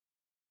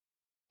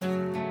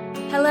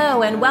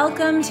Hello and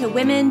welcome to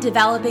Women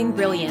Developing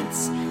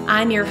Brilliance.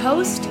 I'm your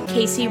host,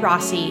 Casey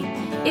Rossi.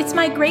 It's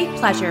my great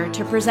pleasure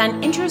to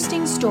present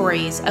interesting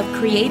stories of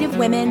creative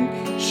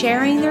women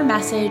sharing their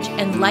message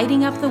and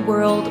lighting up the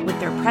world with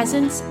their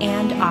presence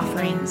and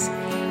offerings.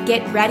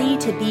 Get ready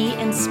to be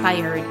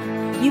inspired.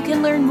 You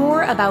can learn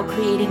more about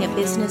creating a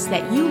business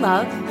that you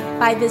love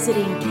by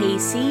visiting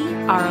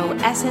kcrossi.com.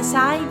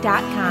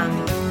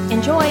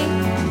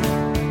 Enjoy!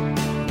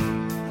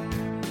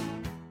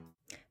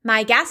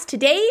 My guest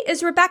today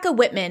is Rebecca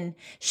Whitman.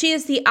 She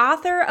is the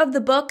author of the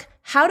book,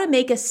 How to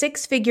Make a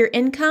Six-Figure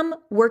Income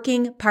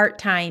Working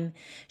Part-Time.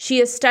 She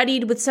has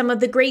studied with some of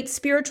the great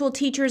spiritual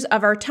teachers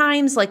of our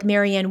times like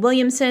Marianne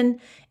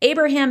Williamson,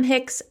 Abraham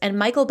Hicks, and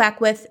Michael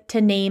Beckwith,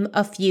 to name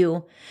a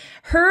few.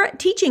 Her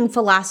teaching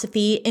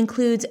philosophy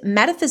includes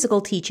metaphysical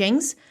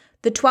teachings,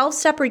 the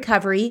 12-step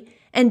recovery,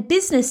 and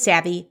business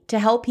savvy to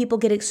help people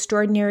get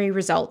extraordinary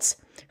results.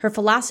 Her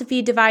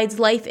philosophy divides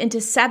life into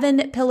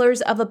 7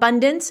 pillars of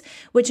abundance,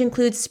 which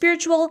include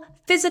spiritual,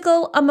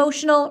 physical,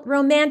 emotional,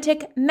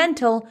 romantic,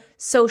 mental,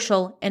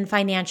 social, and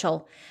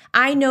financial.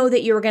 I know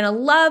that you're going to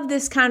love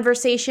this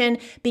conversation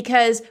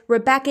because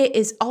Rebecca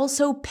is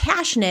also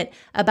passionate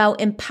about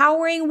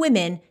empowering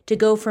women to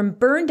go from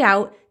burned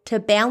out to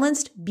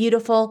balanced,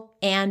 beautiful,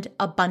 and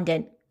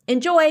abundant.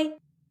 Enjoy!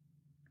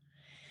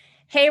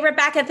 Hey,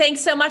 Rebecca, thanks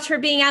so much for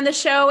being on the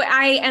show.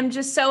 I am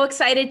just so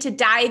excited to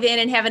dive in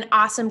and have an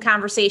awesome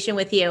conversation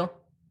with you.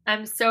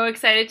 I'm so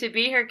excited to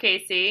be here,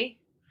 Casey.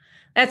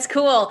 That's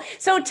cool.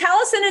 So tell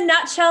us in a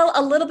nutshell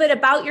a little bit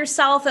about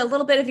yourself, a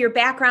little bit of your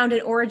background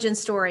and origin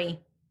story.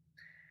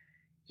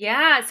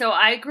 Yeah, so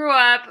I grew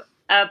up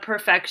a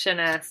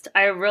perfectionist.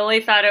 I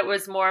really thought it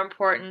was more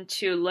important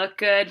to look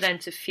good than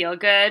to feel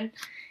good.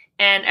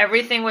 And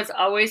everything was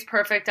always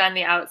perfect on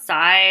the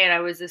outside.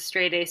 I was a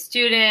straight A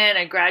student.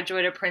 I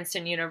graduated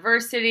Princeton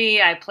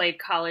University. I played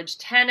college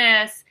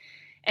tennis.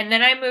 And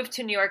then I moved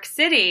to New York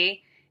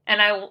City, and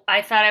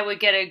I thought I would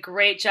get a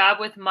great job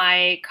with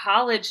my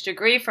college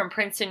degree from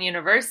Princeton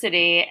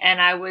University, and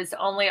I was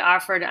only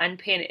offered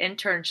unpaid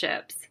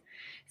internships.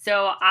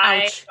 So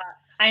Ouch.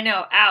 I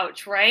know,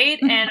 ouch, right?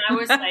 And I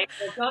was like,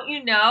 well, don't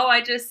you know, I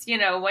just,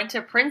 went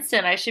to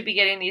Princeton. I should be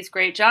getting these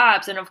great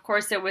jobs. And of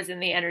course, it was in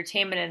the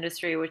entertainment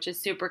industry, which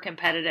is super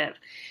competitive.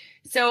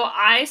 So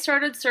I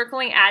started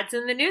circling ads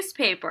in the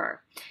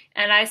newspaper.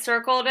 And I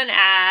circled an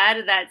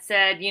ad that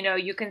said,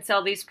 you can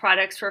sell these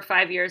products for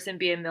 5 years and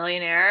be a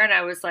millionaire. And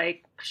I was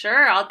like,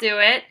 sure, I'll do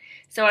it.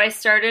 So I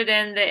started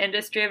in the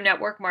industry of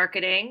network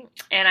marketing,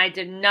 and I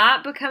did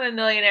not become a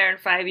millionaire in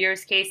 5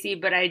 years, Casey,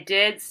 but I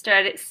did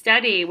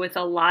study with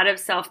a lot of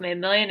self-made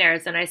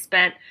millionaires, and I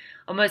spent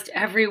almost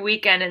every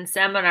weekend in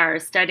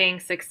seminars studying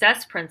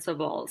success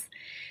principles.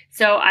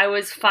 So I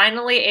was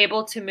finally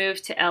able to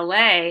move to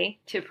LA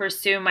to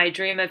pursue my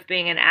dream of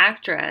being an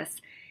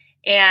actress.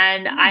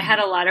 And I had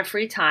a lot of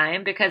free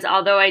time because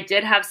although I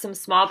did have some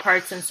small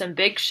parts in some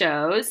big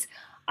shows,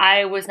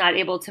 I was not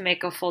able to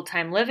make a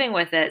full-time living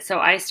with it. So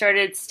I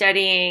started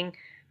studying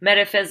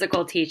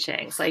metaphysical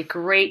teachings, like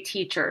great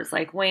teachers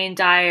like Wayne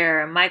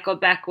Dyer and Michael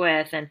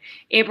Beckwith and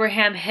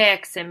Abraham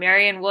Hicks and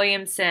Marianne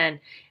Williamson.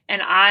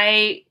 And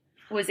I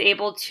was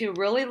able to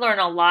really learn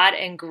a lot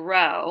and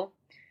grow.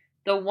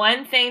 The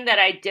one thing that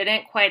I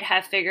didn't quite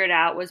have figured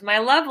out was my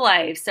love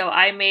life. So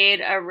I made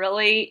a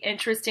really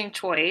interesting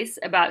choice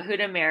about who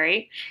to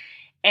marry.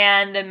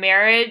 And the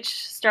marriage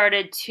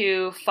started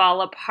to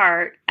fall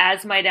apart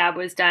as my dad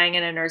was dying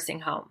in a nursing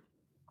home.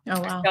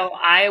 Oh, wow. So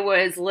I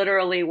was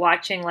literally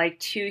watching like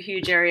 2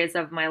 huge areas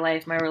of my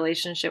life, my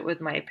relationship with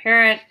my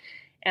parent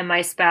and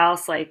my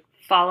spouse, like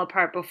fall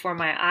apart before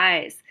my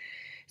eyes.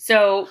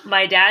 So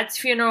my dad's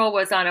funeral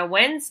was on a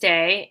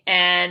Wednesday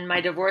and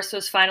my divorce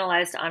was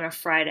finalized on a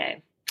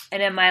Friday.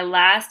 And in my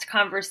last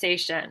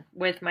conversation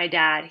with my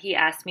dad, he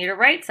asked me to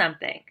write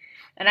something.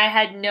 And I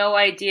had no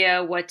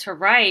idea what to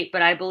write,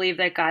 but I believe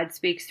that God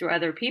speaks through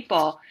other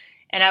people.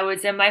 And I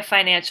was in my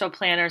financial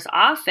planner's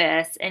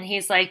office, and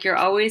he's like, you're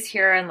always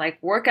here in like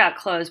workout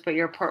clothes, but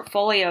your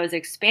portfolio is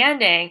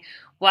expanding.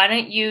 Why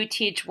don't you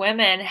teach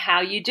women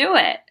how you do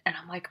it? And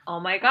I'm like, oh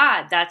my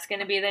God, that's going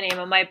to be the name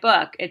of my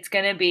book. It's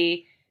going to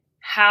be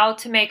How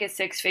to Make a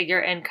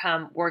Six-Figure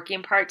Income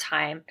Working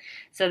Part-Time.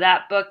 So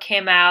that book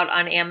came out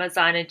on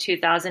Amazon in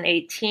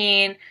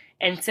 2018.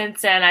 And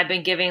since then, I've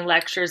been giving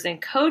lectures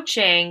and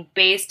coaching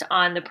based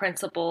on the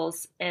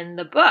principles in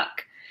the book.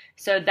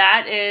 So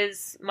that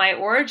is my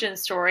origin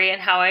story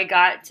and how I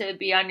got to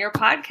be on your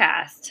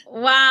podcast.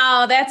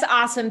 Wow, that's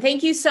awesome.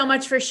 Thank you so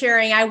much for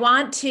sharing. I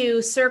want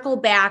to circle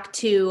back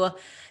to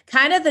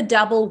kind of the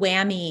double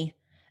whammy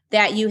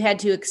that you had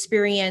to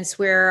experience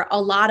where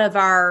a lot of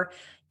our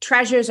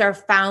treasures are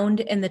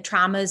found in the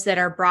traumas that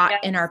are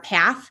brought in our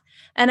path.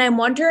 And I'm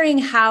wondering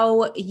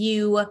how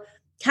you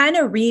kind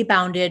of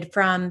rebounded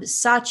from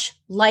such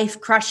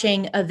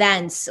life-crushing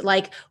events.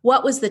 Like,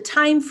 what was the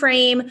time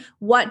frame?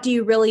 What do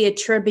you really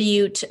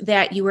attribute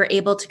that you were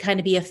able to kind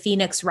of be a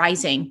phoenix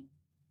rising?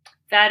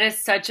 That is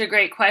such a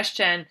great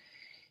question.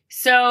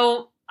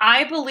 So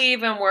I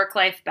believe in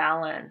work-life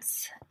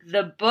balance.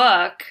 The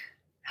book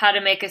How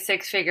to Make a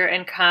Six-Figure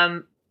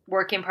Income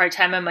Working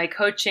Part-Time, and my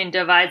coaching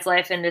divides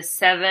life into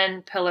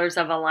 7 pillars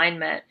of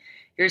alignment.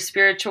 Your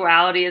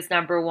spirituality is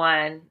number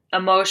 1,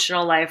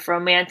 emotional life,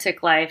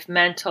 romantic life,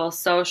 mental,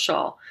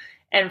 social,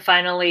 and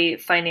finally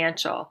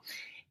financial.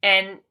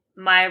 And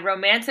my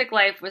romantic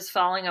life was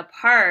falling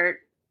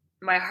apart.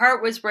 My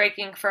heart was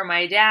breaking for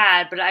my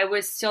dad, but I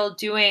was still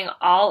doing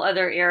all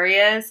other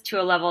areas to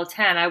a level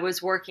 10. I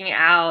was working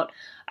out.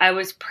 I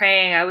was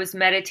praying. I was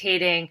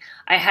meditating.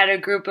 I had a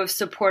group of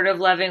supportive,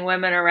 loving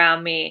women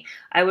around me.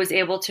 I was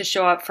able to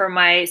show up for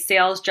my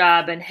sales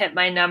job and hit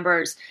my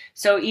numbers.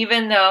 So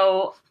even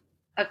though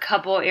a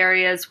couple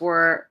areas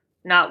were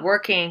not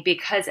working,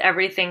 because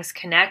everything's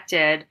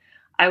connected,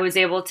 I was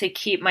able to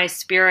keep my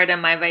spirit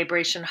and my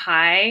vibration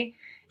high.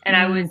 And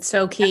I was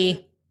so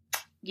key.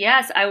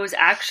 Yes, I was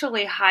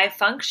actually high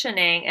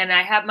functioning, and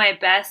I had my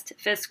best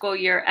fiscal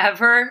year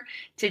ever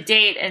to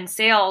date in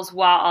sales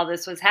while all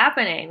this was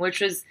happening,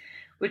 which was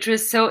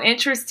so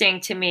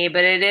interesting to me.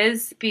 But it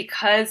is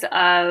because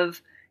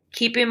of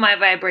keeping my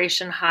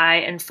vibration high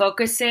and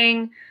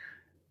focusing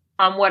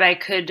on what I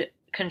could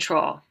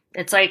control.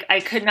 It's like I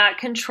could not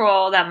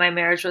control that my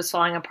marriage was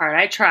falling apart.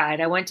 I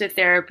tried. I went to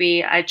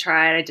therapy. I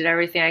tried. I did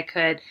everything I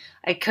could.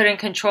 I couldn't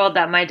control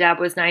that my dad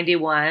was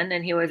 91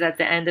 and he was at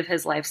the end of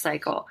his life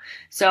cycle.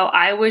 So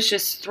I was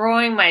just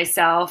throwing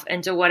myself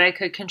into what I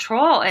could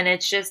control. And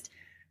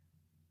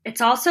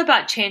it's also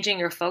about changing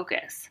your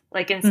focus.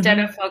 Like instead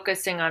of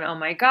focusing on, oh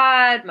my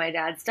God, my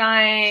dad's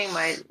dying,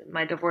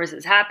 my divorce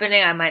is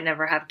happening, I might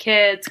never have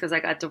kids because I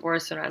got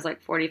divorced when I was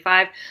like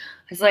 45. I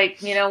was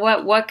like, you know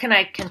what can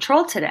I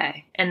control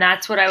today? And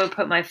that's what I would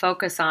put my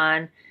focus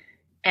on.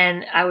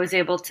 And I was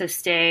able to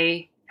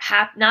stay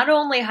not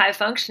only high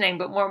functioning,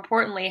 but more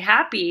importantly,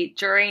 happy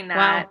during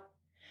that. Wow.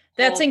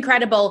 That's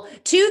incredible.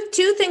 Two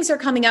things are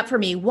coming up for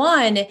me.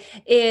 One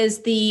is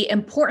the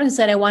importance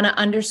that I want to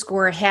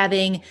underscore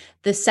having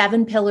the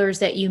 7 pillars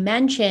that you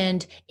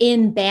mentioned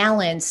in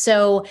balance.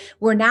 So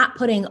we're not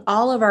putting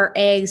all of our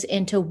eggs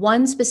into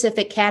one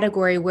specific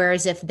category,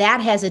 whereas if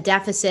that has a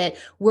deficit,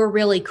 we're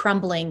really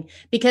crumbling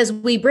because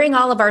we bring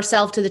all of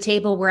ourselves to the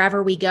table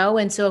wherever we go.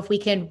 And so if we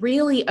can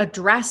really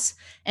address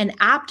and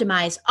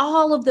optimize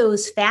all of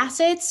those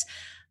facets,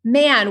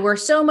 man, we're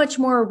so much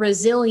more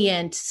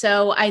resilient.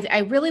 So I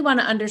really want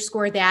to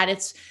underscore that.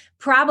 It's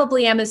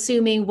probably, I'm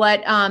assuming,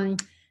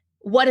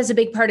 what is a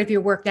big part of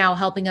your work now,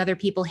 helping other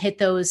people hit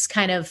those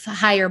kind of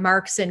higher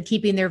marks and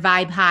keeping their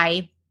vibe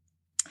high.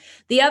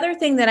 The other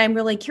thing that I'm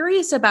really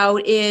curious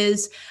about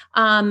is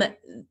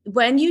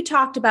when you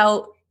talked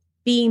about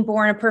being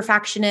born a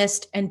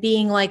perfectionist and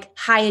being like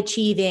high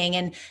achieving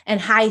and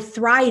high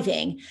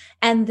thriving.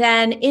 And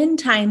then in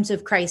times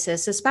of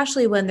crisis,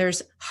 especially when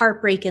there's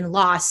heartbreak and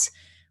loss,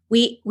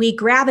 we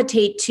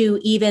gravitate to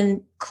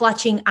even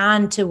clutching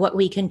on to what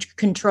we can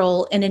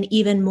control in an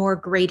even more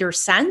greater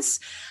sense.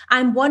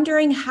 I'm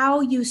wondering how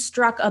you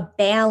struck a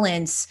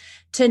balance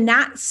to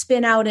not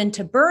spin out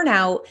into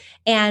burnout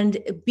and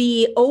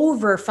be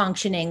over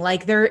functioning.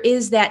 Like there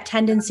is that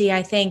tendency,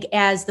 I think,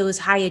 as those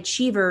high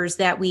achievers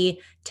that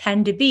we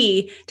tend to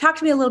be. Talk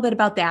to me a little bit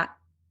about that.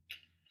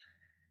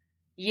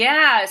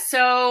 Yeah,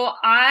 so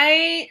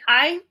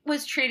I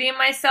was treating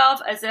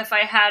myself as if I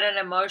had an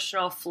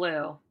emotional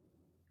flu.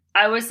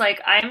 I was like,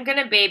 I'm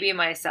going to baby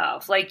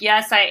myself. Like,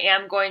 yes, I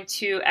am going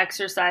to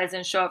exercise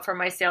and show up for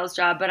my sales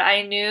job, but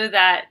I knew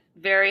that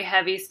very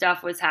heavy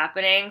stuff was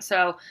happening.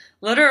 So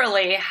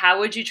literally, how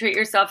would you treat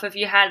yourself if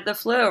you had the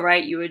flu,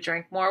 right? You would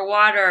drink more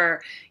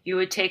water. You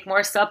would take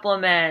more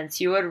supplements.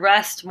 You would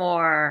rest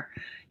more.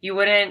 You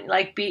wouldn't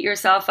like beat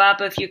yourself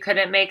up if you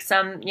couldn't make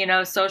some,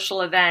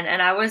 social event.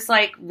 And I was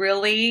like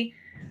really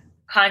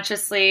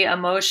consciously,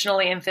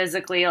 emotionally, and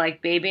physically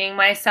like babying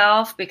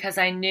myself because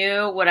I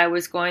knew what I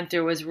was going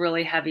through was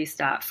really heavy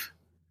stuff.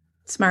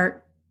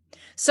 Smart.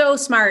 So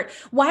smart.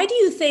 Why do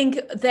you think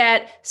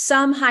that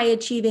some high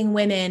achieving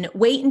women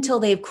wait until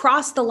they've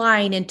crossed the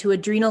line into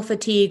adrenal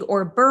fatigue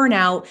or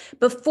burnout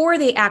before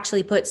they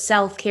actually put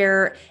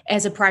self-care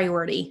as a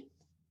priority?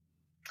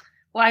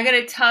 Well, I got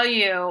to tell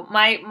you,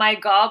 my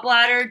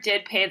gallbladder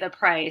did pay the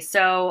price.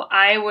 So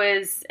I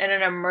was in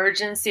an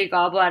emergency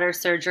gallbladder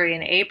surgery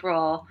in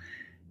April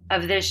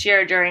of this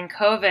year during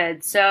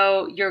COVID.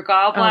 So your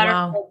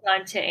gallbladder holds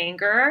on to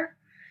anger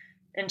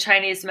in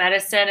Chinese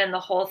medicine, and the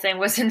whole thing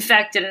was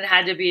infected and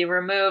had to be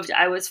removed.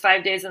 I was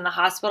 5 days in the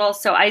hospital,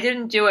 so I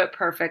didn't do it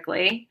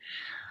perfectly.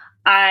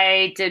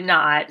 I did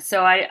not.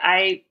 So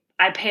I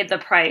paid the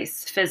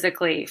price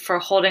physically for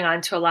holding on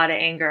to a lot of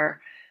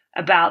anger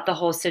about the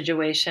whole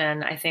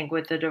situation, I think,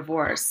 with the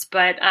divorce.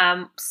 But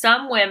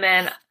some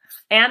women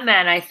and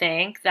men, I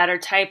think, that are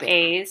type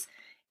A's,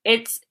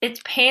 it's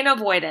pain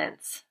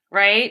avoidance,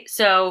 right?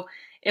 So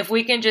if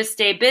we can just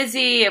stay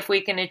busy, if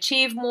we can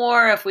achieve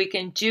more, if we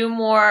can do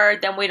more,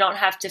 then we don't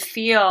have to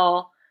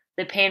feel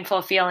the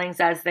painful feelings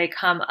as they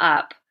come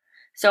up.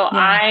 So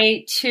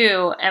I,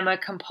 too, am a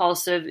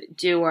compulsive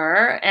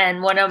doer.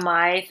 And one of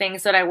my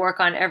things that I work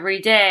on every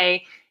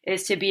day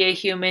is to be a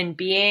human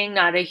being,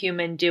 not a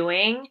human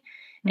doing.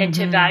 and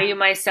to value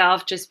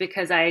myself just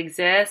because I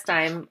exist.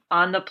 I'm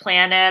on the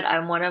planet.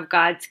 I'm one of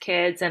God's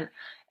kids. And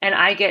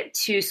I get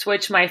to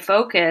switch my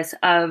focus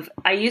of,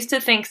 I used to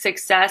think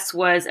success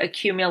was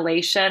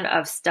accumulation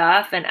of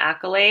stuff and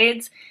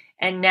accolades.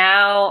 And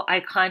now I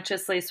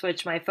consciously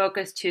switch my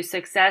focus to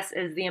success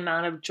is the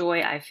amount of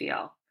joy I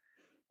feel.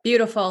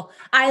 Beautiful.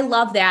 I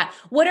love that.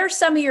 What are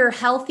some of your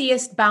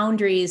healthiest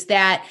boundaries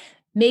that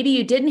maybe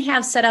you didn't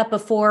have set up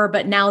before,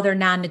 but now they're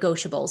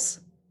non-negotiables?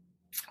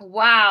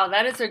 Wow,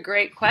 that is a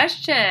great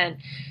question.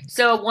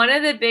 So one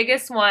of the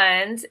biggest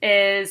ones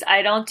is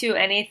I don't do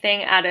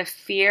anything out of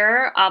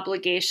fear,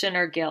 obligation,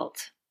 or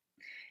guilt.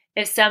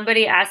 If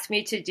somebody asks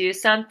me to do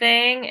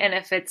something, and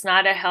if it's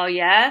not a hell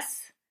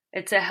yes,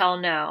 it's a hell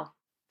no.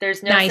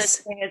 There's no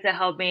such thing as a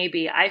hell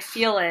maybe. I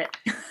feel it.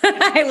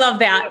 I love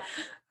that.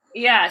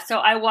 Yeah, so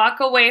I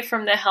walk away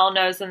from the hell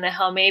no's and the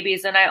hell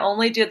maybes, and I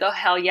only do the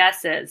hell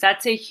yeses.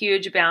 That's a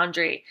huge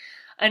boundary.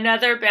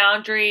 Another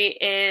boundary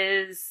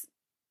is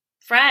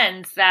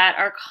friends that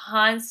are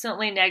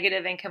constantly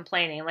negative and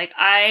complaining. Like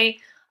I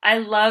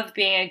love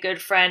being a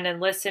good friend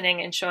and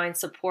listening and showing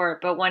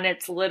support, but when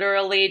it's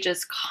literally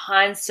just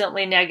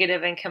constantly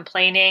negative and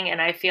complaining,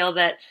 and I feel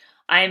that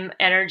I'm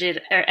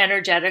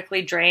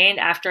energetically drained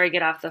after I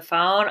get off the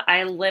phone,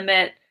 I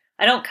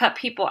don't cut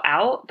people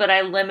out, but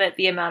I limit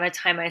the amount of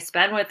time I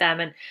spend with them.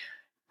 And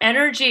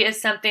energy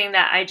is something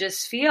that I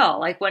just feel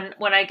like when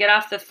I get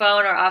off the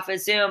phone or off a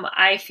Zoom,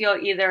 I feel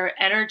either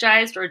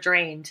energized or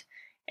drained.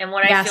 And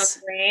when I feel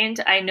drained,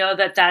 I know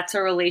that that's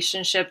a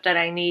relationship that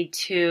I need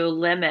to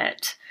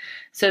limit.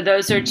 So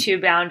those are two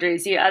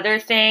boundaries. The other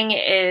thing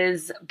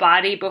is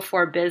body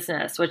before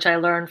business, which I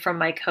learned from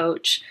my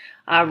coach,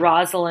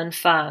 Rosalind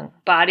Fung,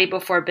 body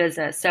before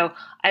business. So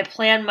I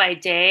plan my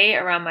day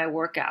around my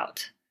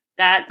workout.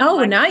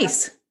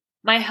 Nice.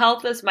 My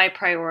health is my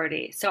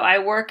priority. So I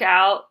work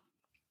out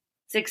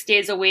 6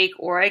 days a week,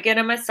 or I get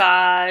a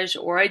massage,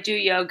 or I do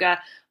yoga,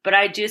 but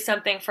I do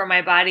something for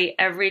my body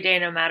every day,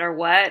 no matter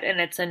what.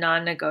 And it's a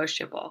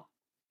non-negotiable.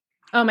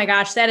 Oh my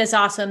gosh, that is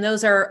awesome.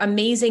 Those are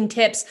amazing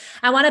tips.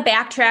 I want to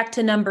backtrack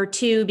to number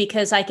 2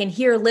 because I can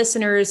hear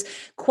listeners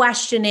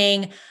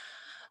questioning,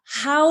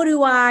 how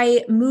do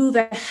I move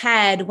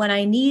ahead when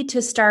I need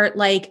to start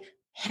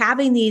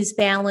having these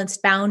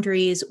balanced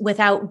boundaries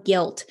without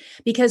guilt?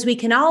 Because we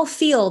can all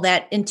feel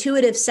that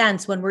intuitive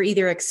sense when we're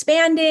either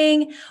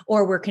expanding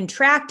or we're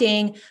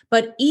contracting.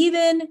 But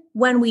even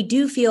when we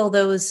do feel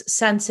those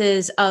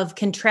senses of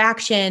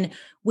contraction,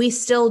 we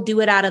still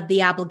do it out of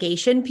the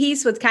obligation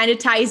piece, which kind of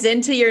ties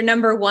into your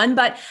number 1.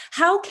 But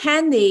how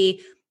can they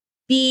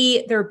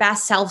be their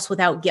best selves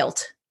without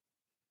guilt?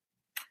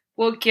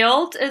 Well,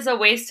 guilt is a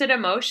wasted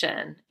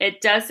emotion. It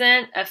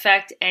doesn't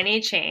affect any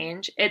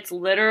change. It's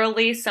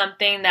literally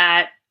something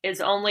that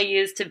is only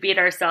used to beat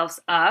ourselves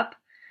up.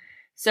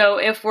 So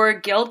if we're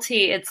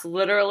guilty, it's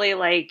literally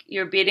like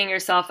you're beating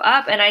yourself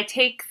up. And I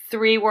take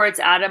 3 words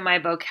out of my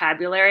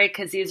vocabulary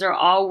because these are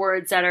all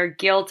words that are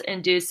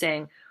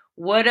guilt-inducing.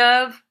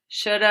 Would've,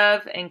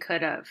 should've, and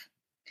could've.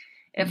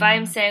 If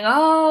I'm saying,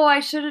 oh, I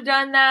should have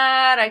done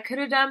that, I could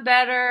have done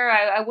better,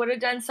 I would have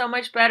done so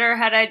much better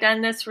had I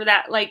done this for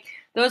that,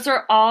 those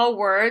are all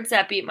words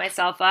that beat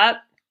myself up.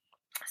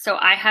 So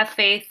I have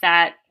faith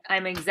that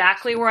I'm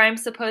exactly where I'm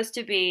supposed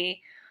to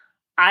be.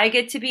 I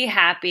get to be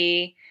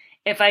happy.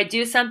 If I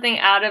do something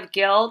out of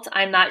guilt,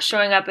 I'm not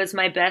showing up as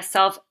my best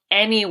self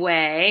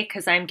anyway,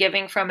 because I'm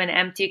giving from an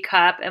empty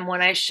cup. And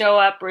when I show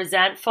up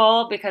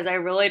resentful because I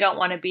really don't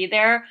want to be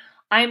there,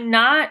 I'm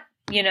not,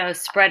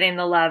 spreading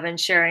the love and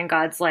sharing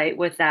God's light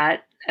with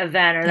that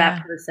event or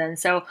that person.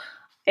 So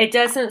it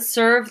doesn't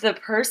serve the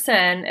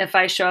person if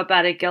I show up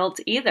out of guilt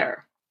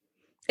either.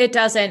 It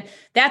doesn't.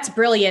 That's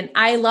brilliant.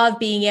 I love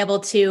being able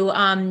to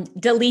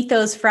delete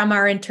those from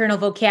our internal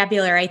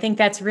vocabulary. I think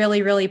that's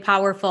really, really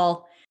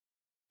powerful.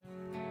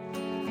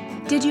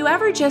 Did you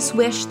ever just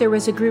wish there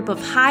was a group of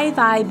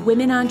high-vibe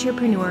women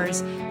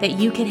entrepreneurs that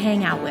you could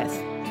hang out with?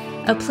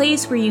 A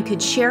place where you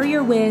could share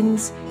your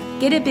wins,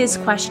 get a biz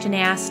question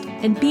asked,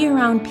 and be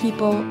around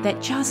people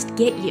that just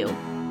get you?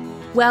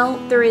 Well,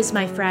 there is,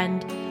 my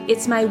friend.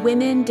 It's my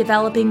Women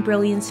Developing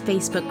Brilliance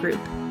Facebook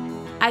group.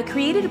 I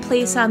created a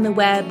place on the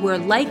web where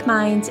like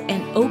minds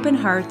and open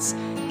hearts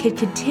could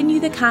continue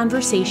the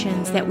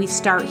conversations that we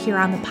start here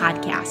on the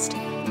podcast.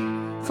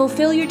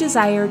 Fulfill your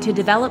desire to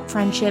develop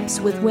friendships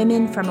with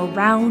women from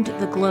around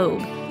the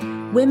globe,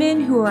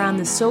 women who are on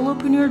the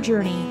solopreneur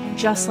journey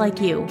just like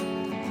you.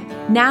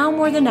 Now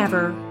more than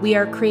ever, we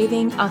are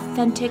craving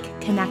authentic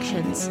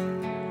connections.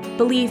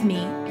 Believe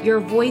me,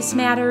 your voice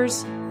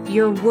matters,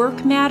 your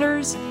work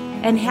matters,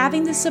 and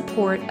having the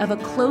support of a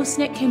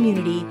close-knit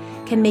community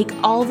can make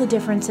all the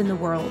difference in the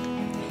world.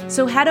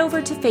 So head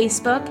over to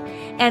Facebook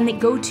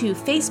and go to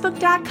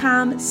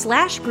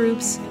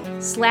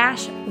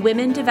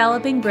facebook.com/groups/Women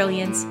Developing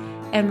Brilliance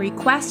and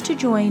request to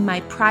join my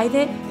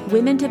private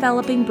Women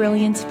Developing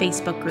Brilliance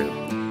Facebook group,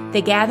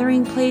 the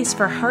gathering place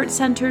for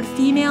heart-centered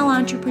female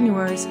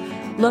entrepreneurs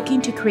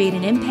looking to create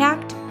an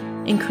impact,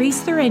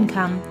 increase their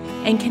income,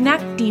 and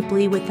connect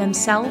deeply with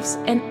themselves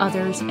and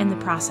others in the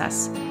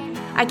process.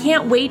 I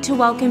can't wait to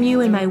welcome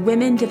you in my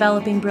Women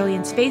Developing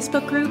Brilliance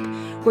Facebook group,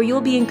 where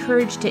you'll be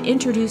encouraged to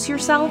introduce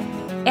yourself,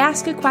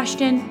 ask a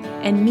question,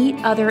 and meet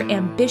other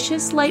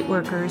ambitious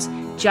lightworkers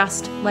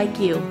just like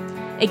you.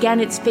 Again,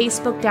 it's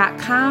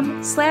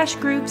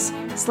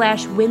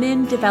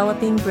facebook.com/groups/Women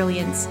Developing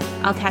Brilliance.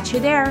 I'll catch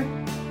you there.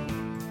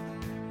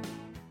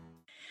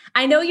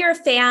 I know you're a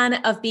fan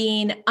of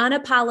being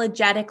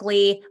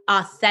unapologetically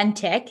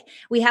authentic.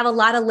 We have a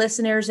lot of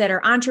listeners that are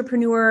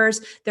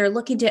entrepreneurs. They're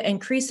looking to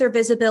increase their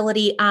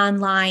visibility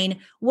online.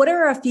 What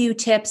are a few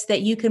tips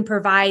that you can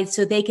provide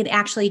so they can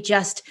actually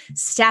just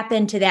step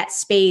into that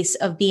space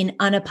of being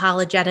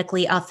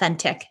unapologetically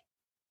authentic?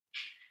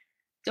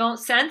 Don't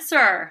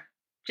censor.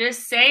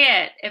 Just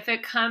say it. If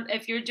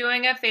you're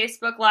doing a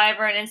Facebook Live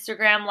or an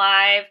Instagram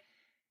Live,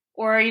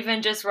 or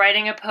even just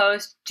writing a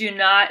post, do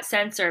not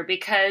censor,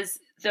 because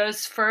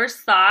those first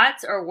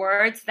thoughts or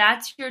words,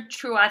 that's your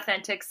true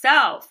authentic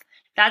self.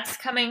 That's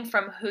coming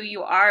from who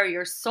you are,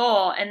 your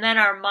soul. And then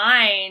our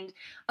mind,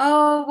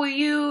 oh, well,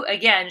 you,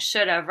 again,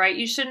 should have, right?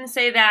 You shouldn't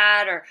say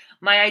that, or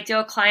my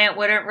ideal client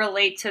wouldn't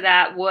relate to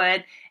that,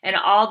 would. And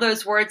all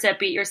those words that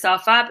beat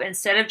yourself up,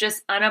 instead of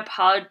just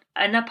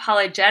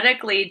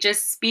unapologetically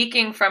just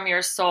speaking from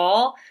your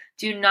soul,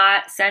 do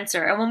not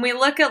censor. And when we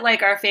look at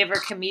like our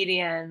favorite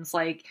comedians,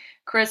 like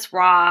Chris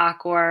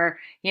Rock or,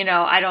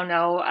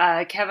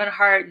 Kevin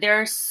Hart,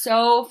 they're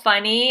so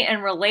funny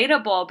and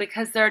relatable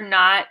because they're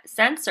not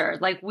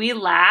censored. Like, we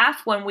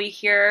laugh when we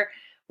hear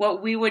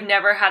what we would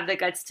never have the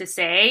guts to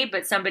say,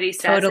 but somebody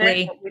says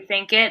it, we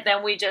think it,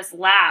 then we just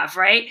laugh,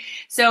 right?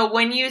 So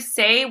when you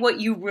say what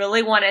you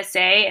really want to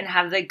say and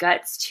have the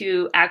guts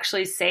to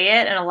actually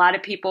say it, and a lot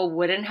of people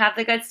wouldn't have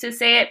the guts to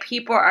say it,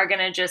 people are going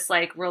to just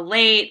like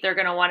relate. They're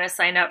going to want to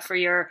sign up for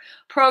your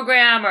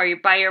program or you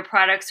buy your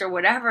products or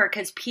whatever,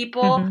 because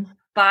people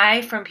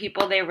buy from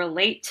people they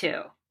relate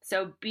to.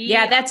 So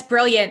yeah, that's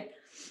brilliant.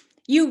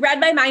 You read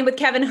my mind with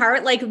Kevin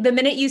Hart. Like, the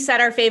minute you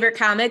said our favorite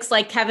comics,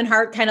 like Kevin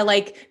Hart kind of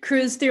like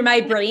cruised through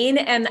my brain.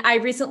 And I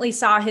recently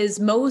saw his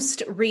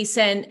most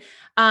recent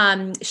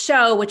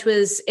show, which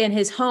was in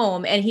his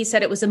home. And he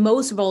said it was the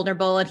most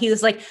vulnerable. And he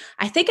was like,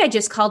 I think I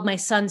just called my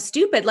son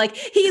stupid. Like,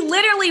 he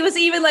literally was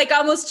even like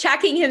almost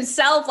checking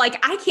himself. Like,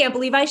 I can't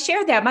believe I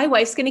shared that. My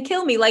wife's going to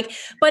kill me. Like,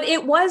 but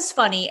it was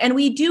funny. And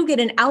we do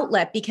get an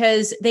outlet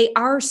because they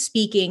are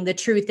speaking the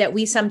truth that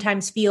we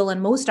sometimes feel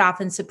and most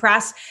often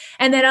suppress.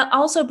 And that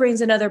also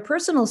brings another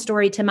personal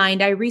story to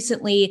mind. I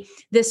recently,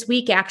 this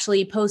week,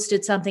 actually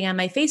posted something on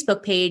my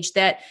Facebook page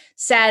that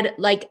said,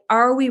 like,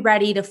 are we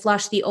ready to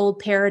flush the old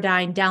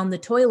paradigm down the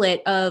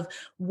toilet of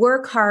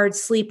work hard,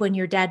 sleep when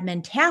you're dead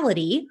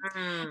mentality?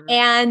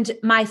 And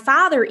my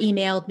father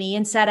emailed me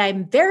and said,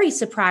 I'm very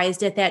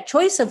surprised at that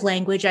choice of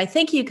language. I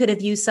think you could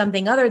have used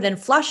something other than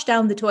flush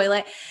down the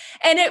toilet.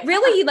 And it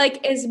really,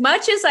 like, as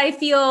much as I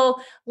feel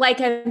like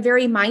I'm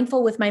very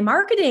mindful with my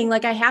marketing,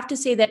 like, I have to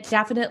say that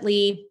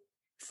definitely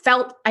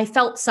I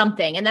felt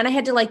something. And then I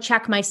had to like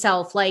check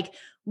myself, like,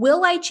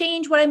 will I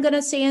change what I'm going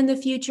to say in the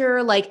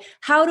future? Like,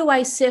 how do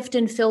I sift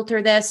and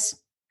filter this?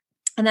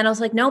 And then I was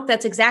like, nope,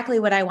 that's exactly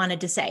what I wanted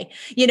to say.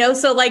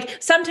 So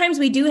like, sometimes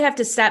we do have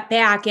to step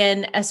back,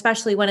 and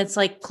especially when it's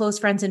like close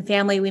friends and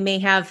family, we may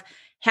have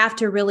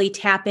to really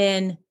tap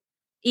in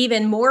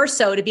even more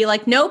so to be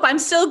like, nope, I'm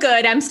still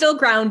good. I'm still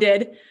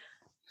grounded.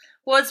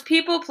 Well, it's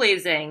people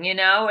pleasing,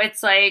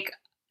 it's like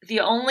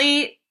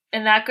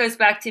and that goes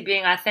back to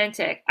being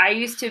authentic. I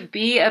used to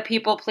be a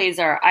people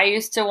pleaser. I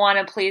used to want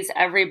to please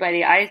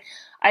everybody. I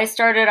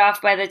started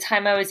off, by the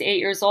time I was 8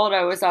 years old,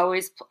 I was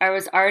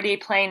already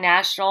playing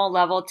national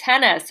level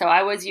tennis. So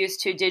I was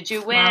used to, did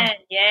you win? Wow.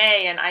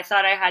 Yay. And I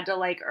thought I had to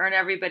like earn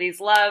everybody's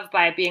love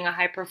by being a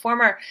high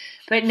performer.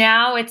 But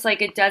now it's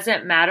like, it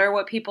doesn't matter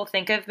what people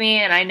think of me.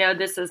 And I know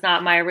this is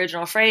not my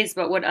original phrase,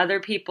 but what other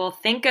people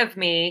think of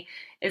me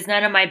is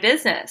none of my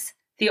business.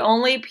 The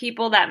only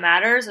people that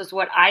matters is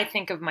what I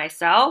think of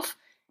myself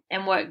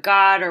and what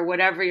God, or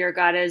whatever your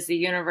God is, the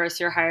universe,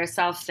 your higher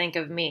self, think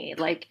of me.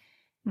 Like,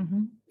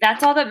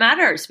 that's all that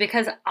matters,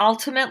 because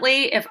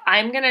ultimately, if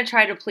I'm going to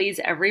try to please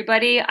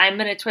everybody, I'm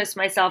going to twist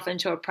myself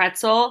into a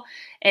pretzel,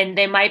 and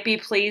they might be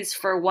pleased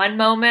for one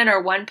moment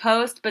or one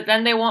post, but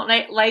then they won't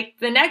like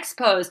the next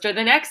post or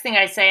the next thing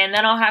I say. And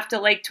then I'll have to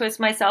like twist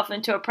myself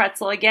into a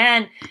pretzel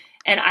again.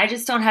 And I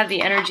just don't have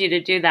the energy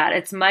to do that.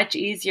 It's much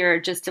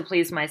easier just to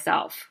please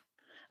myself.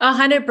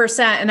 100%.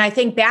 And I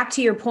think back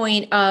to your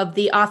point of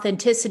the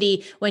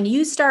authenticity, when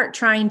you start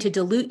trying to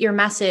dilute your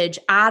message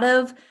out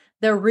of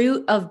the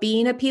root of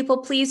being a people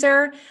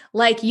pleaser,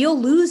 like, you'll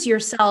lose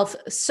yourself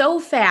so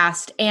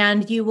fast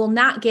and you will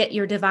not get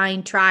your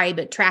divine tribe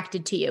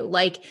attracted to you.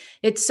 Like,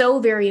 it's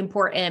so very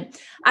important.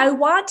 I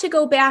want to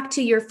go back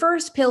to your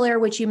first pillar,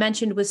 which you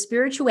mentioned was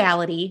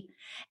spirituality.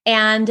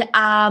 And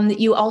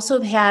you also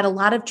have had a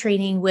lot of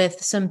training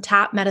with some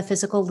top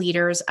metaphysical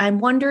leaders. I'm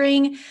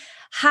wondering,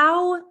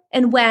 how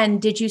and when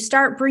did you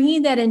start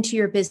bringing that into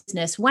your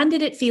business? When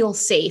did it feel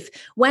safe?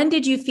 When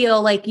did you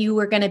feel like you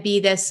were going to be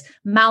this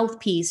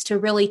mouthpiece to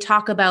really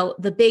talk about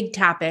the big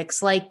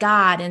topics like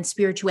God and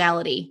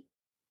spirituality?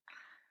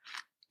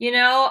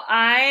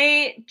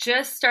 I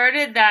just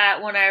started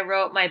that when I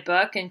wrote my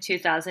book in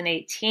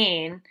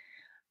 2018.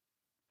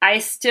 I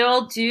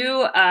still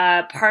do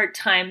a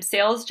part-time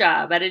sales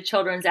job at a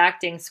children's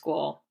acting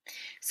school.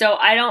 So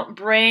I don't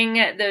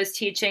bring those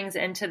teachings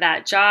into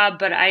that job,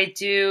 but I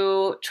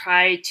do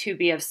try to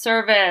be of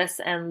service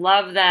and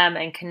love them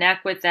and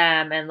connect with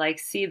them and like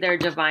see their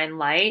divine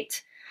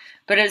light.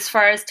 But as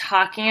far as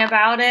talking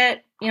about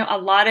it, a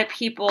lot of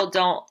people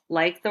don't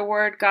like the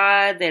word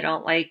God. They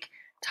don't like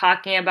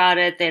talking about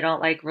it. They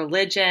don't like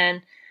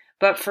religion.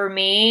 But for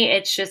me,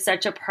 it's just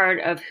such a part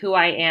of who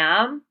I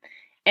am.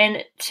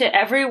 And to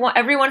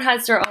everyone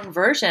has their own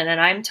version,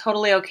 and I'm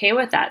totally okay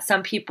with that.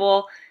 Some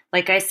people,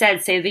 like I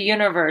said, say the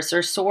universe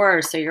or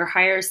source or your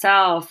higher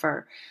self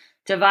or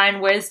divine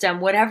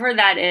wisdom, whatever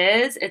that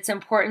is, it's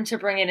important to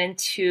bring it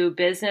into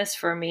business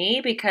for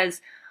me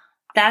because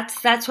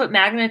that's what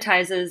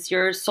magnetizes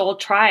your soul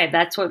tribe.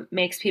 That's what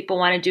makes people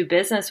want to do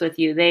business with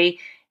you. They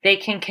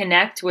can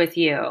connect with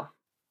you.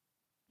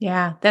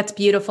 Yeah, that's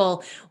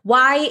beautiful.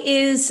 Why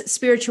is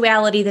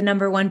spirituality the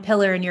number one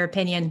pillar in your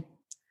opinion?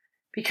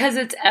 Because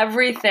it's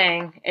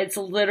everything. It's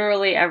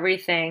literally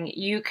everything.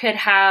 You could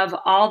have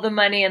all the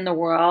money in the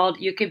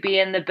world. You could be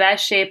in the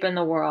best shape in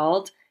the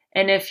world.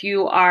 And if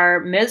you are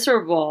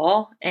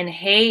miserable and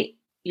hate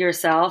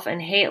yourself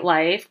and hate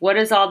life, what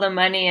does all the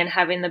money and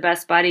having the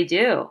best body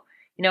do?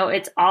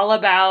 It's all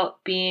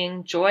about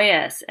being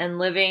joyous and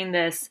living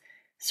this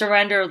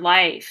surrendered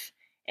life.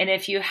 And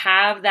if you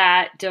have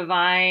that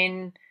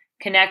divine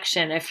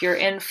connection, if you're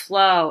in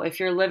flow, if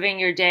you're living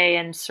your day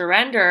in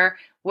surrender,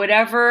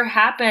 whatever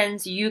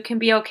happens, you can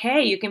be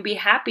okay. You can be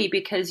happy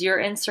because you're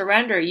in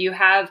surrender. You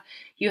have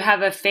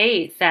a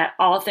faith that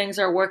all things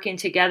are working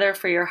together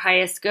for your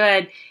highest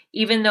good,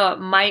 even though it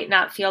might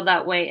not feel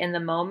that way in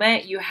the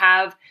moment. You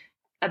have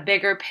a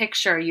bigger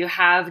picture. You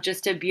have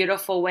just a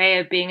beautiful way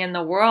of being in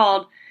the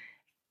world.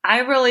 I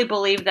really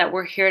believe that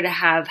we're here to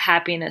have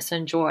happiness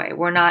and joy.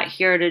 We're not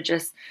here to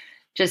just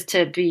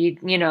to be,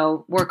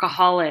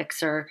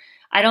 workaholics, or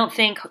I don't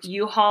think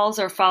U-Hauls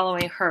are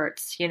following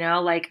Hertz,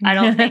 like I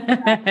don't think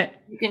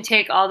you can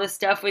take all this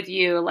stuff with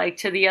you like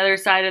to the other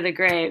side of the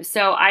grave.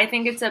 So I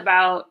think it's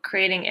about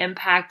creating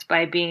impact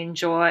by being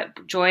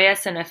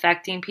joyous and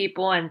affecting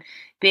people and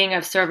being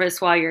of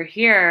service while you're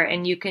here.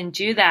 And you can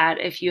do that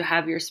if you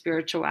have your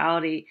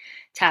spirituality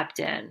tapped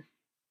in.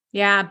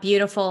 Yeah,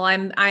 beautiful.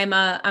 I'm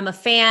a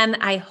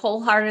fan. I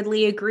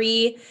wholeheartedly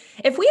agree.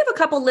 If we have a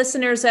couple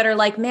listeners that are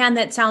like, "Man,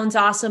 that sounds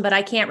awesome, but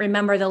I can't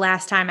remember the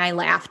last time I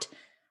laughed.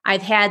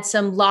 I've had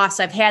some loss,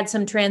 I've had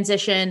some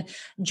transition.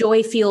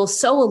 Joy feels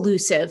so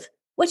elusive."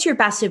 What's your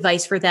best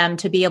advice for them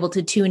to be able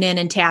to tune in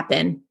and tap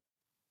in?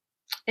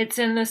 It's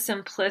in the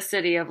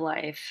simplicity of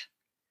life.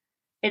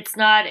 It's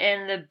not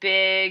in the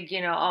big,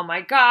 oh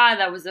my God,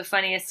 that was the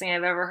funniest thing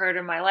I've ever heard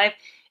in my life.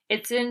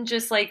 It's in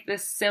just like the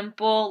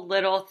simple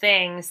little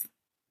things.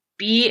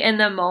 Be in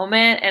the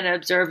moment and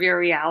observe your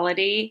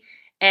reality.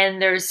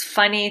 And there's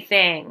funny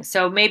things.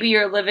 So maybe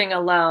you're living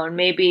alone.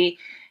 Maybe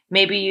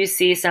you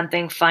see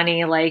something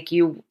funny, like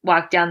you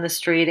walk down the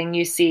street and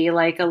you see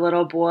like a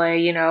little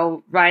boy,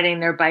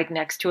 riding their bike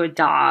next to a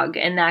dog,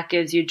 and that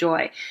gives you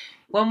joy.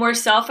 When we're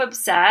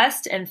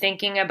self-obsessed and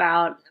thinking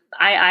about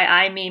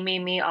I,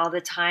 me all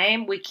the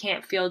time, we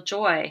can't feel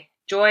joy.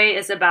 Joy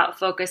is about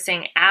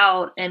focusing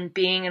out and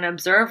being an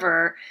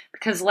observer,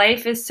 because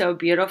life is so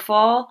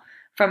beautiful,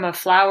 from a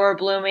flower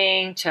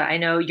blooming to, I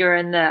know you're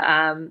in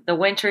the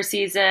winter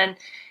season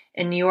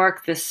in New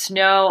York, the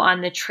snow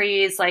on the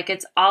trees. Like,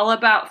 it's all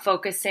about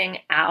focusing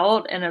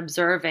out and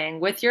observing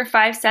with your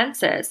five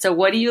senses. So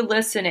what are you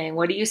listening?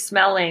 What are you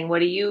smelling?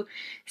 What are you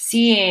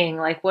seeing?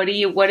 Like, what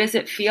does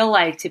it feel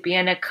like to be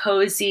in a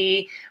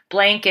cozy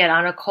blanket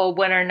on a cold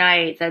winter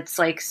night that's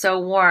like so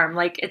warm?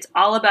 Like, it's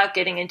all about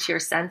getting into your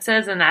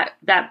senses, and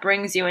that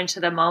brings you into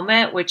the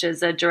moment, which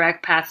is a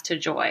direct path to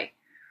joy.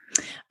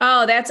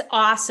 Oh, that's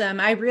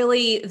awesome.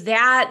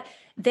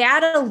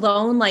 That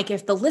alone, like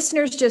if the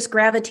listeners just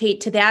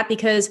gravitate to that,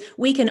 because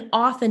we can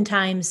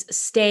oftentimes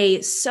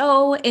stay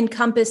so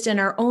encompassed in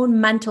our own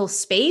mental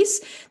space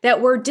that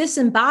we're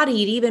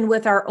disembodied even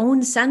with our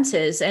own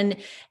senses, and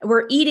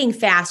we're eating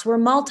fast, we're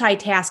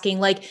multitasking,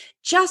 like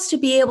just to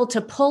be able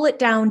to pull it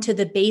down to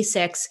the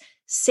basics.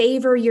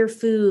 Savor your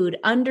food,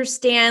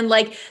 understand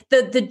like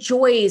the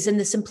joys and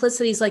the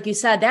simplicities, like you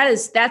said,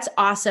 that's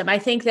awesome. I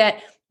think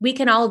that we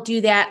can all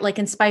do that, like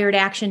inspired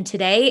action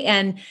today,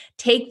 and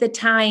take the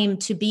time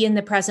to be in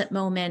the present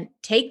moment.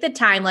 Take the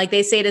time, like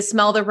they say, to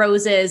smell the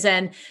roses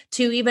and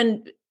to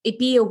even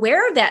be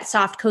aware of that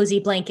soft, cozy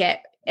blanket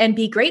and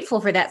be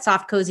grateful for that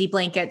soft, cozy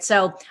blanket.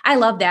 So I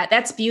love that.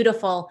 That's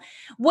beautiful.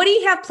 What do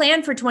you have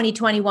planned for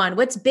 2021?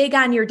 What's big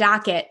on your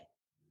docket?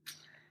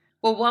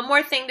 Well, one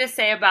more thing to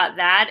say about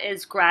that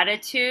is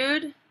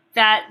gratitude.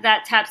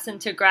 That taps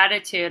into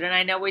gratitude. And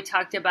I know we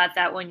talked about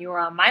that when you were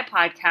on my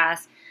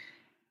podcast.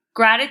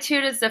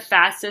 Gratitude is the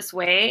fastest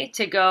way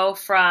to go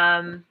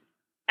from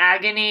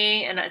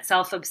agony and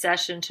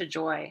self-obsession to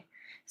joy.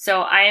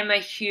 So I am a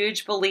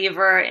huge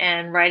believer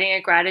in writing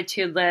a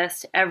gratitude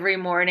list every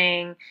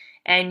morning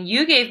And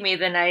you gave me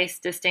the nice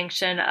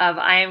distinction of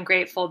I am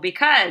grateful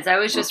because I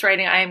was just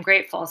writing I am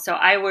grateful. So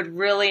I would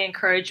really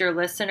encourage your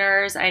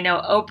listeners. I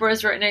know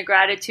Oprah's written a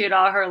gratitude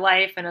all her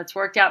life and it's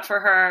worked out for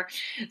her.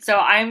 So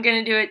I'm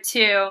going to do it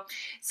too.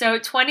 So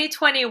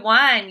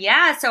 2021,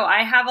 so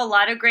I have a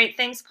lot of great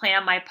things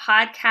planned. My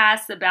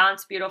podcast, The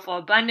Balanced, Beautiful,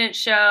 Abundant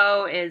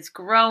Show, is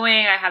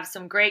growing. I have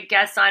some great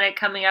guests on it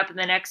coming up in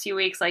the next few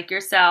weeks like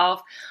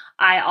yourself.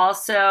 I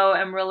also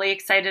am really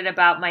excited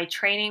about my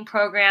training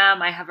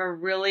program. I have a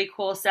really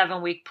cool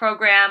 7-week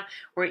program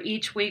where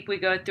each week we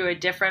go through a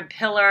different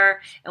pillar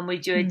and we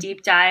do a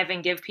deep dive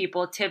and give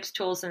people tips,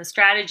 tools, and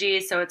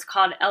strategies. So it's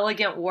called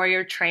Elegant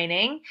Warrior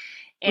Training.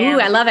 And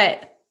I love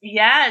it.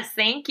 Yes,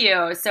 thank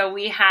you. So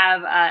we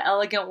have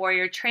Elegant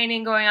Warrior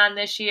Training going on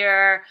this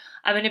year.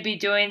 I'm going to be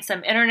doing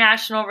some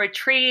international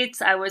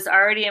retreats. I was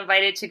already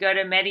invited to go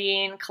to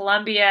Medellin,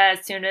 Colombia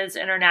as soon as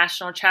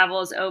international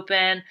travel is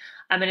open.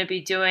 I'm going to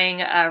be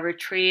doing a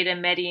retreat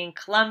in Medellin,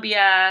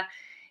 Colombia,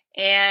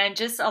 and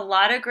just a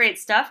lot of great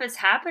stuff is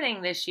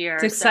happening this year.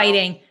 It's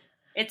exciting.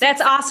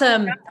 That's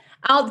awesome.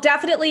 I'll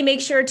definitely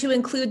make sure to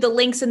include the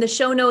links in the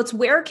show notes.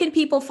 Where can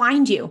people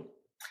find you?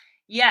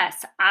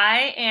 Yes,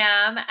 I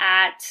am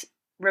at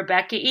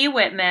Rebecca E.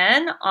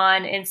 Whitman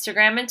on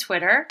Instagram and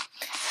Twitter.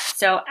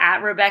 So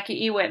at Rebecca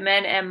E.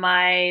 Whitman, and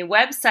my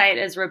website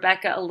is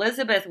Rebecca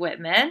Elizabeth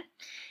Whitman.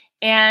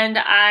 And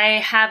I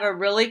have a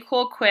really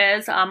cool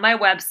quiz on my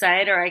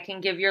website, or I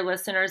can give your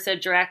listeners a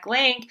direct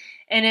link,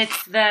 and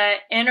it's the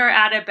In or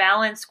Out of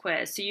Balance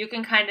quiz. So you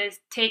can kind of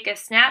take a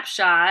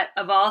snapshot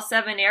of all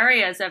 7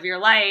 areas of your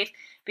life,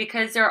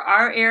 because there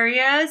are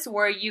areas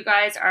where you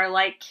guys are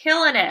like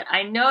killing it.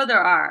 I know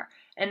there are.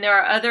 And there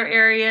are other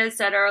areas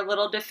that are a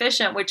little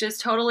deficient, which is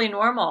totally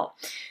normal.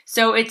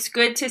 So it's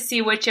good to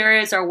see which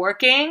areas are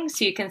working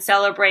so you can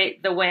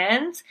celebrate the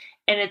wins.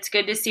 And it's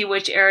good to see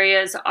which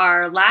areas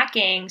are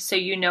lacking so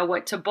you know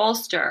what to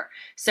bolster.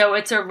 So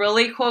it's a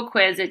really cool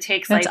quiz. It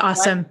takes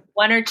awesome.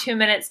 one or 2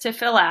 minutes to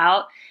fill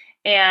out.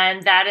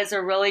 And that is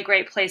a really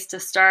great place to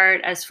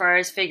start as far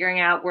as figuring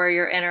out where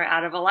you're in or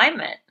out of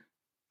alignment.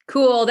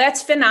 Cool.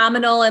 That's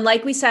phenomenal. And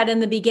like we said in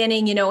the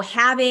beginning,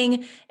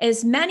 having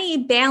as many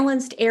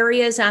balanced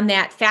areas on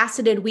that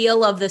faceted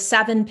wheel of the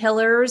 7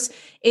 pillars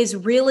is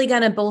really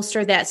going to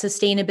bolster that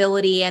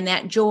sustainability and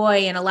that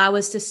joy and allow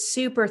us to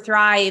super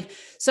thrive.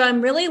 So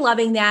I'm really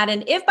loving that.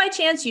 And if by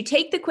chance you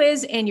take the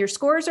quiz and your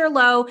scores are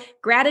low,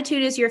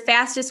 gratitude is your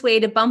fastest way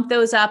to bump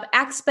those up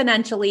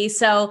exponentially.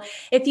 So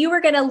if you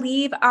were going to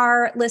leave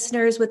our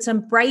listeners with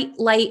some bright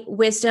light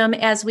wisdom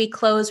as we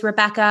close,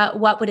 Rebecca,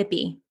 what would it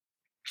be?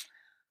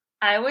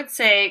 I would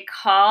say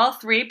call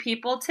 3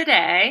 people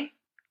today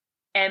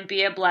and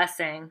be a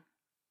blessing.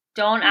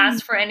 Don't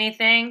ask for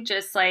anything.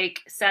 Just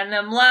send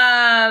them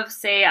love.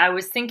 Say, I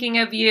was thinking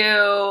of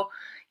you.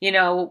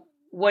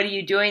 What are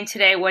you doing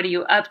today? What are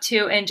you up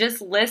to? And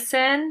just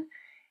listen.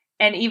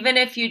 And even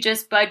if you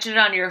just budget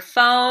on your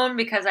phone,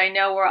 because I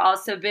know we're all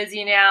so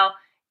busy now,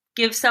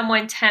 give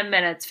someone 10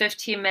 minutes,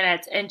 15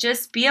 minutes, and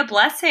just be a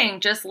blessing.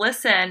 Just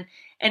listen.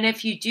 And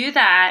if you do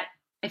that,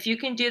 if you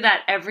can do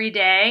that every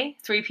day,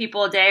 3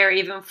 people a day, or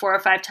even 4 or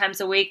 5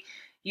 times a week,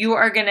 you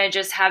are going to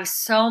just have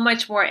so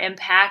much more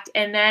impact.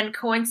 And then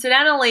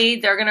coincidentally,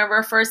 they're going to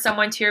refer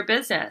someone to your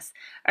business,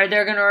 or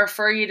they're going to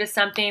refer you to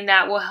something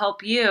that will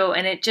help you.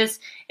 And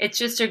it's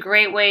just a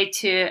great way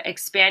to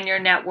expand your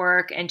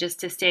network and just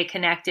to stay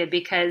connected,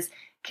 because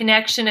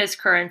connection is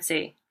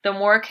currency. The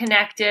more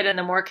connected and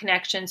the more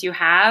connections you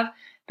have,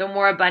 the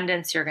more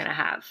abundance you're going to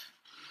have.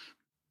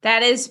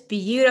 That is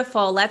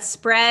beautiful. Let's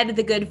spread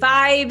the good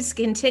vibes,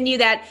 continue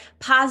that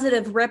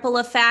positive ripple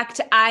effect.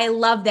 I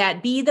love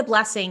that. Be the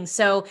blessing.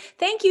 So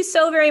thank you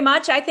so very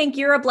much. I think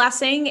you're a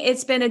blessing.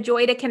 It's been a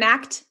joy to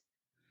connect.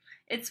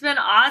 It's been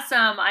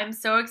awesome. I'm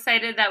so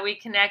excited that we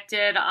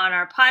connected on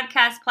our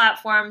podcast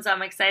platforms.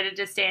 I'm excited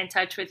to stay in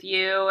touch with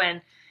you,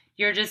 and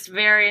you're just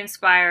very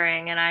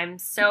inspiring, and I'm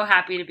so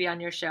happy to be on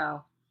your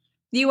show.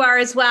 You are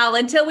as well.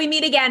 Until we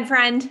meet again,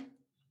 friend.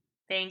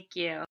 Thank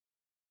you.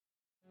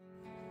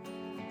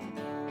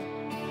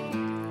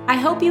 I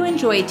hope you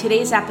enjoyed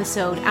today's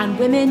episode on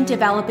Women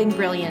Developing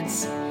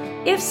Brilliance.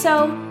 If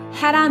so,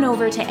 head on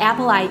over to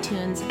Apple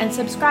iTunes and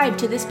subscribe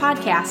to this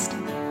podcast.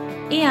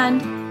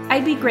 And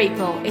I'd be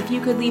grateful if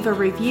you could leave a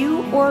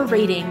review or a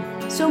rating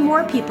so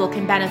more people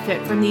can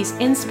benefit from these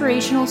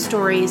inspirational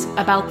stories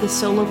about the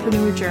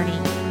solopreneur journey.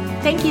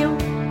 Thank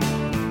you.